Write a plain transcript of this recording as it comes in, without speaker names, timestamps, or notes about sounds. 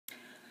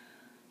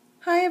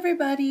Hi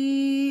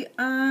everybody.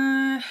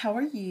 How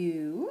are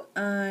you?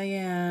 I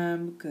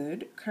am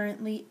good.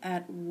 Currently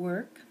at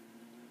work.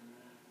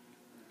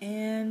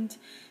 And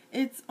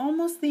it's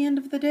almost the end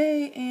of the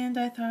day and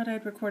I thought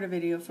I'd record a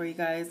video for you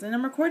guys. And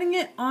I'm recording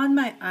it on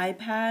my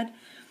iPad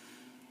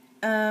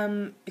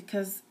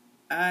because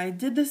I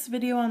did this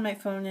video on my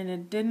phone and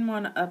it didn't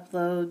want to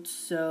upload,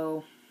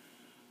 so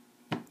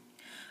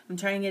I'm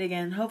trying it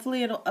again.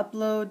 Hopefully it'll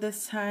upload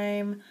this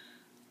time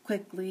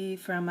quickly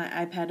from my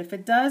iPad. If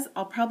it does,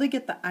 I'll probably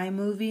get the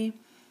iMovie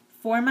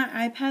for my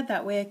iPad.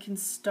 That way I can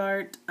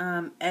start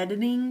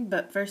editing,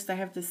 but first I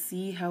have to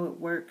see how it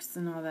works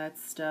and all that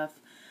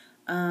stuff.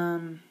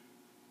 But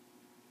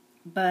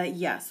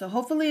yeah, so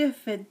hopefully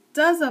if it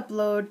does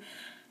upload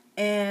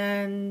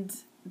and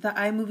the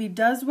iMovie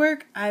does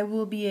work, I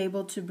will be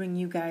able to bring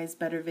you guys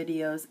better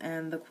videos.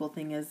 And the cool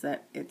thing is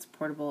that it's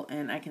portable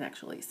and I can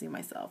actually see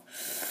myself.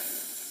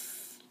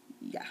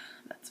 Yeah,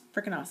 that's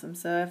freaking awesome.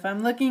 So if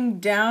I'm looking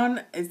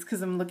down, it's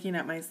because I'm looking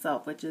at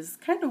myself, which is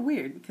kind of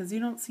weird because you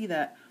don't see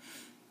that.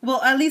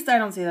 Well, at least I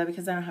don't see that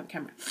because I don't have a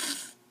camera.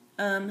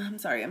 I'm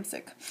sorry, I'm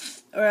sick.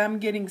 Or I'm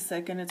getting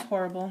sick and it's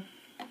horrible.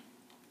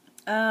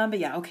 But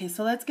yeah, okay,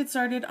 so let's get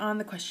started on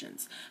the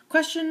questions.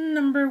 Question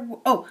number,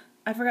 oh,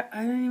 I forgot,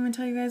 I didn't even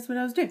tell you guys what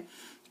I was doing.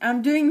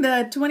 I'm doing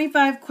the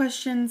 25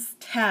 questions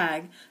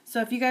tag. So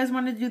if you guys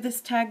want to do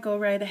this tag, go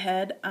right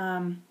ahead.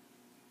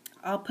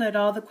 I'll put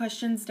all the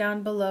questions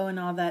down below and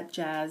all that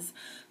jazz.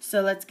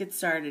 So let's get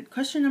started.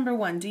 Question number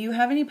 1. Do you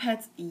have any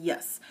pets?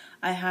 Yes.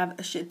 I have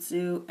a Shih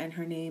Tzu and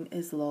her name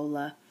is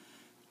Lola.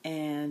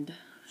 And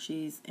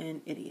she's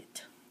an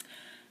idiot.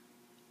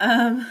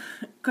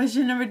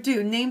 Question number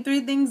 2. Name 3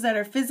 things that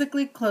are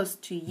physically close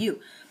to you.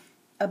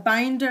 A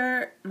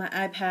binder, my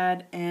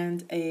iPad,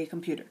 and a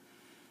computer.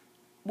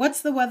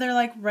 What's the weather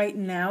like right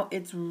now?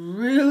 It's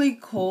really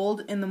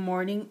cold in the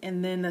morning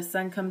and then the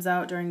sun comes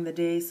out during the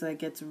day, so it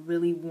gets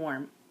really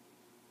warm,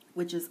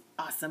 which is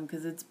awesome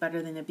because it's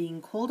better than it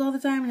being cold all the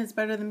time and it's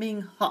better than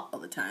being hot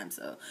all the time.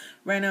 So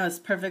right now it's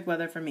perfect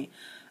weather for me.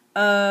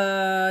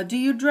 Do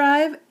you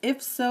drive?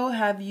 If so,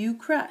 have you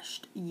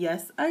crashed?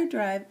 Yes, I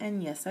drive,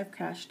 and yes, I've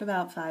crashed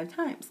about 5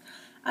 times.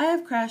 I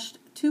have crashed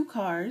 2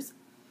 cars,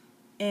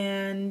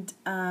 and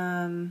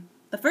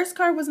the first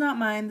car was not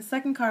mine, the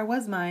second car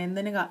was mine,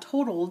 then it got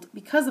totaled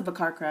because of a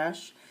car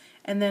crash,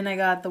 and then I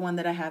got the one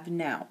that I have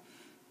now.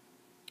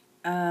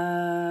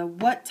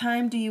 What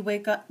time do you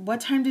wake up?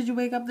 What time did you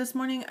wake up this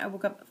morning? I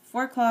woke up at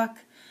 4 o'clock,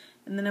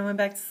 and then I went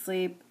back to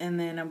sleep, and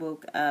then I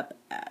woke up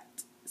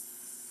at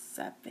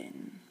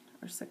 7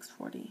 or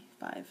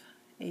 6:45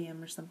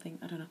 a.m. or something.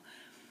 I don't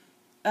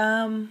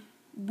know.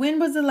 When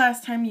was the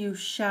last time you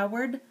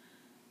showered?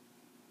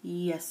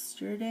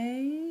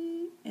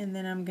 Yesterday, and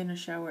then I'm gonna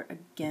shower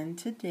again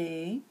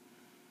today.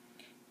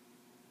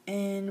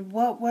 And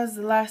what was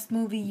the last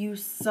movie you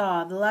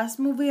saw? The last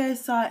movie I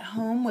saw at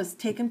home was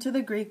Taken to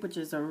the Greek, which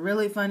is a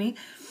really funny.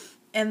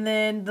 And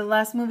then the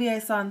last movie I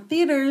saw in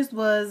theaters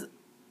was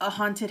A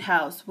Haunted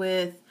House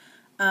with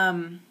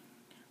Marlon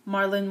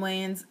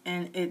Wayans,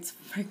 and it's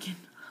freaking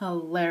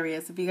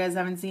hilarious. If you guys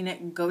haven't seen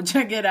it, go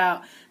check it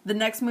out. The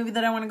next movie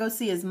that I want to go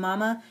see is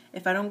Mama.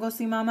 If I don't go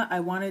see Mama,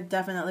 I want to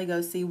definitely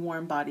go see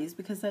Warm Bodies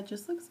because that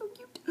just looks so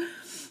cute.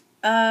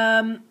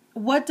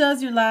 What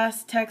does your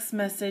last text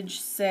message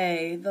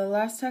say? The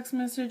last text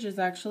message is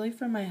actually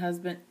from my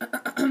husband.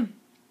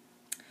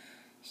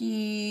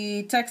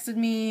 He texted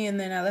me and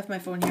then I left my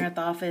phone here at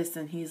the office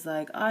and he's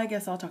like, I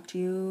guess I'll talk to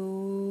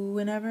you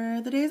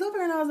whenever the day's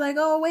over. And I was like,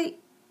 oh,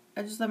 wait.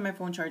 I just left my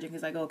phone charging.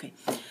 He's like, oh, okay.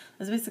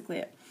 That's basically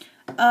it.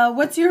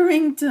 What's your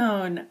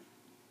ringtone?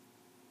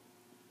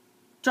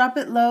 Drop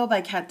It Low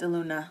by Cat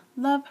DeLuna.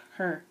 Love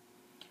her.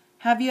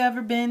 Have you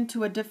ever been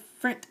to a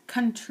different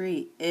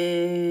country?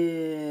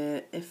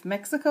 If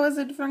Mexico is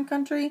a different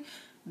country,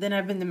 then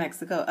I've been to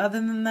Mexico.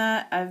 Other than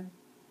that, I've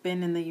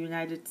been in the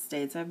United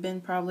States. I've been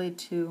probably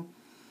to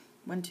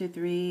 1, 2,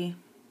 3.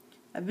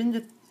 I've been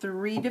to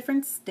 3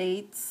 different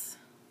states.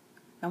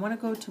 I want to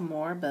go to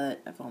more, but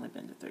I've only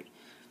been to 3.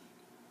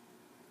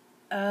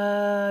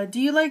 Do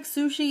you like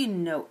sushi?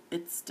 No,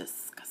 it's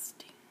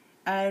disgusting.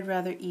 I'd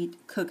rather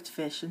eat cooked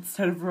fish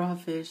instead of raw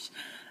fish.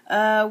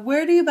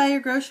 Where do you buy your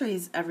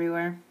groceries?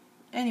 Everywhere.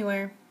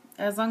 Anywhere.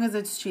 As long as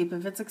it's cheap.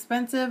 If it's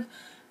expensive,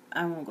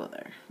 I won't go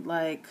there.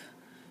 Like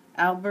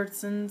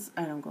Albertsons,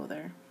 I don't go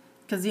there.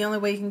 Because the only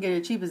way you can get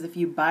it cheap is if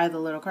you buy the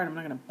little card. I'm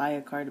not going to buy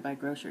a card to buy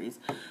groceries.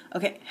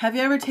 Okay, have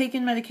you ever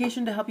taken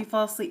medication to help you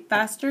fall asleep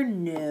faster?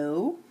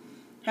 No.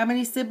 How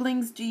many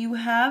siblings do you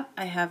have?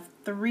 I have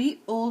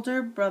 3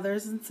 older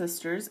brothers and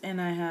sisters,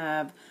 and I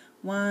have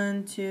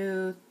 1,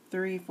 2,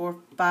 3, 4,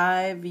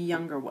 5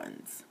 younger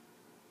ones.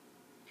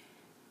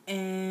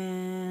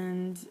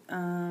 And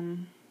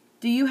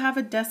do you have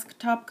a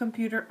desktop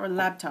computer or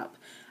laptop?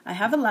 I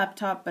have a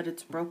laptop, but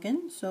it's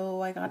broken,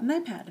 so I got an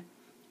iPad.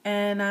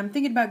 And I'm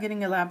thinking about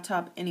getting a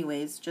laptop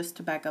anyways, just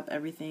to back up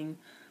everything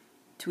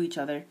to each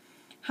other.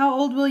 How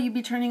old will you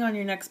be turning on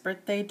your next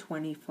birthday?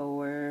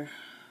 24.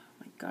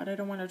 God, I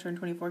don't want to turn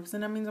 24 because then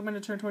that means I'm going to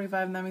turn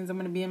 25 and that means I'm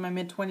going to be in my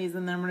mid-20s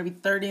and then I'm going to be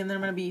 30 and then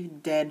I'm going to be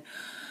dead.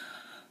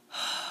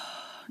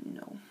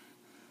 No.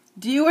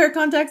 Do you wear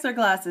contacts or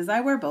glasses?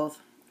 I wear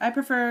both. I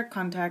prefer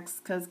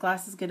contacts because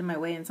glasses get in my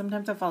way, and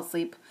sometimes I fall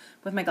asleep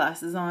with my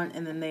glasses on,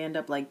 and then they end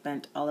up like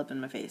bent all up in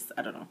my face.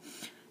 I don't know.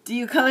 Do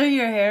you color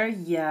your hair?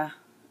 Yeah,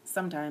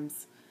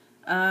 sometimes.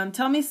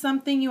 Tell me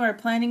something you are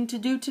planning to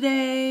do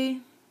today.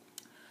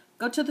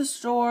 Go to the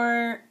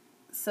store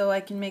so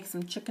I can make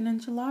some chicken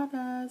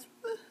enchiladas.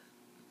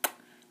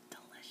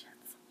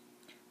 Delicious.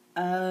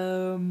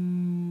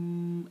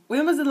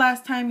 When was the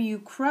last time you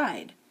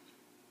cried?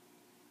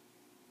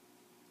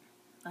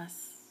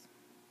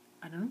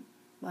 I don't know,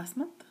 last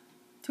month?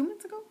 2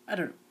 months ago? I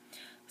don't know.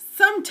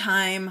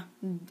 Sometime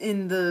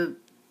in the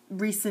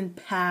recent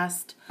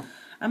past.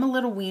 I'm a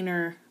little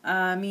wiener.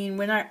 I mean,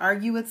 when I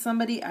argue with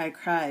somebody, I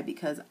cry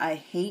because I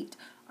hate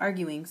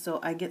arguing.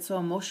 So I get so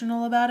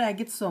emotional about it. I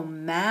get so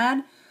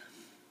mad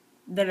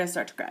that I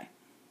start to cry.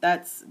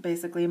 That's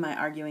basically my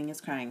arguing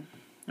is crying.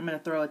 I'm going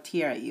to throw a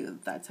tear at you.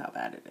 That's how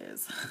bad it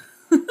is.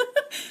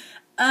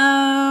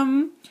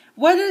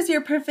 What is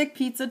your perfect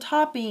pizza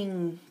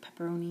topping?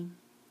 Pepperoni.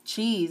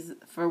 Cheese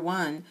for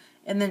one,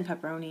 and then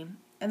pepperoni.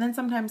 And then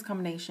sometimes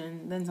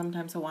combination, then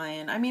sometimes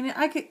Hawaiian. I mean,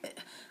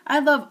 I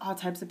love all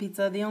types of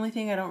pizza. The only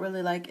thing I don't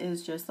really like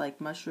is just like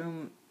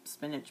mushroom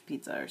spinach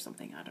pizza or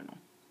something. I don't know.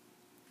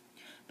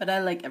 But I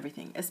like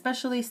everything,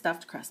 especially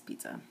stuffed crust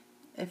pizza.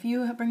 If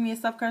you bring me a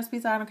stuffed crust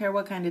pizza, I don't care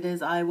what kind it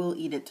is, I will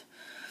eat it.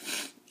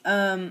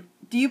 Do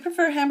you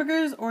prefer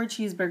hamburgers or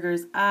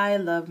cheeseburgers? I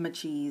love my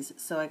cheese,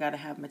 so I gotta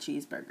have my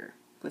cheeseburger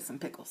with some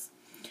pickles.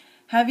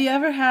 Have you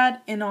ever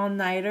had an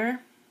all-nighter?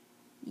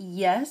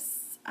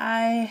 Yes,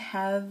 I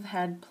have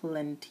had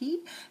plenty.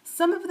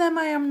 Some of them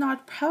I am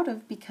not proud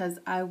of because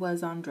I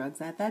was on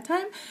drugs at that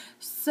time.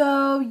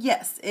 So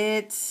yes,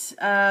 it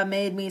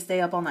made me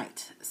stay up all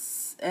night.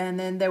 And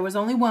then there was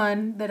only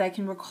one that I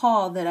can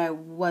recall that I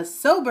was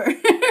sober.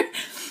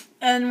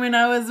 And when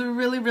I was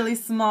really, really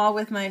small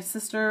with my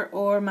sister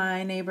or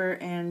my neighbor,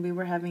 and we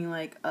were having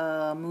like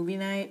a movie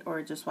night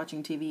or just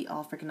watching TV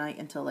all freaking night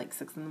until like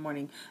 6 in the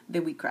morning,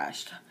 then we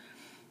crashed.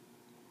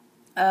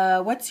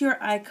 What's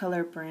your eye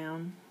color?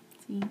 Brown.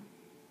 See?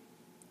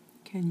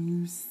 Can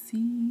you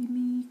see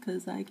me?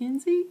 Because I can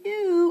see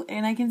you.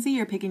 And I can see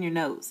you're picking your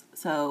nose.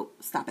 So,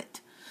 stop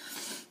it.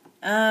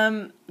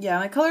 Yeah,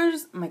 my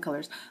colors.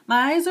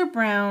 My eyes are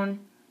brown.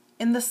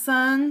 In the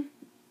sun,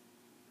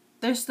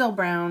 they're still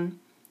brown.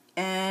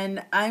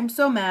 And I'm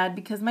so mad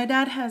because my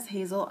dad has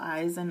hazel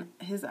eyes and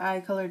his eye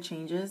color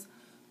changes.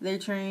 They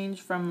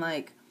change from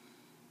like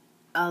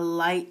a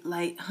light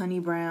honey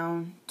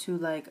brown to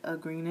like a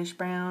greenish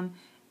brown,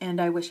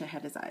 and I wish I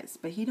had his eyes,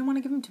 but he didn't want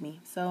to give them to me.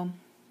 So,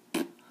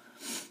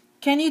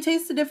 can you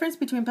taste the difference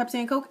between Pepsi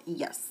and Coke?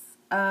 Yes.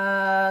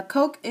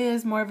 Coke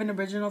is more of an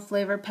original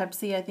flavor.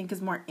 Pepsi, I think,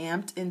 is more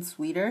amped and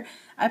sweeter.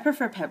 I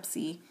prefer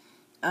Pepsi.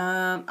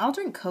 I'll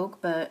drink Coke,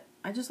 but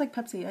I just like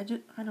Pepsi. I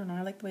don't know.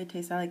 I like the way it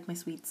tastes. I like my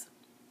sweets.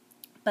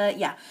 But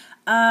yeah,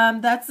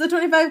 that's the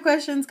 25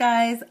 questions,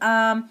 guys.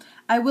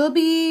 I will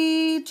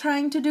be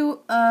trying to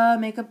do a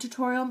makeup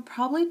tutorial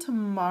probably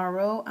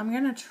tomorrow. I'm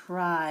going to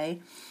try,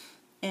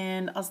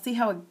 and I'll see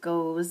how it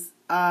goes.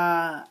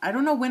 I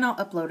don't know when I'll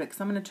upload it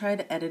because I'm going to try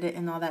to edit it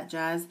and all that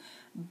jazz.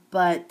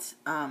 But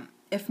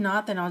if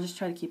not, then I'll just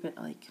try to keep it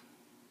like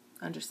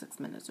under 6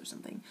 minutes or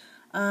something.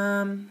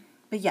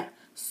 But yeah,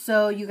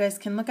 so you guys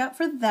can look out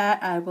for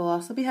that. I will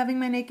also be having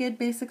my Naked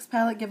Basics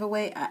palette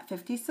giveaway at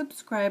 50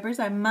 subscribers.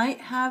 I might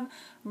have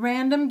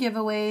random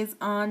giveaways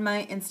on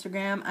my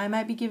Instagram. I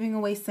might be giving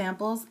away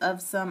samples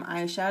of some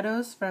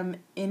eyeshadows from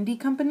indie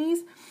companies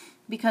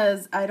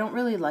because I don't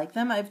really like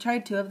them. I've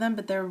tried 2 of them,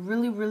 but they're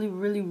really, really,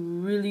 really,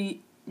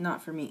 really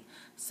not for me.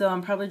 So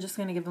I'm probably just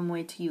going to give them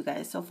away to you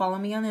guys. So follow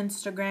me on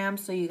Instagram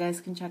so you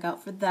guys can check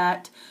out for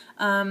that.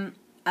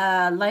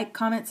 Like,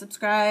 comment,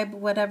 subscribe,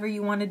 whatever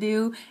you want to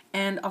do,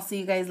 and I'll see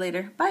you guys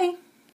later. Bye!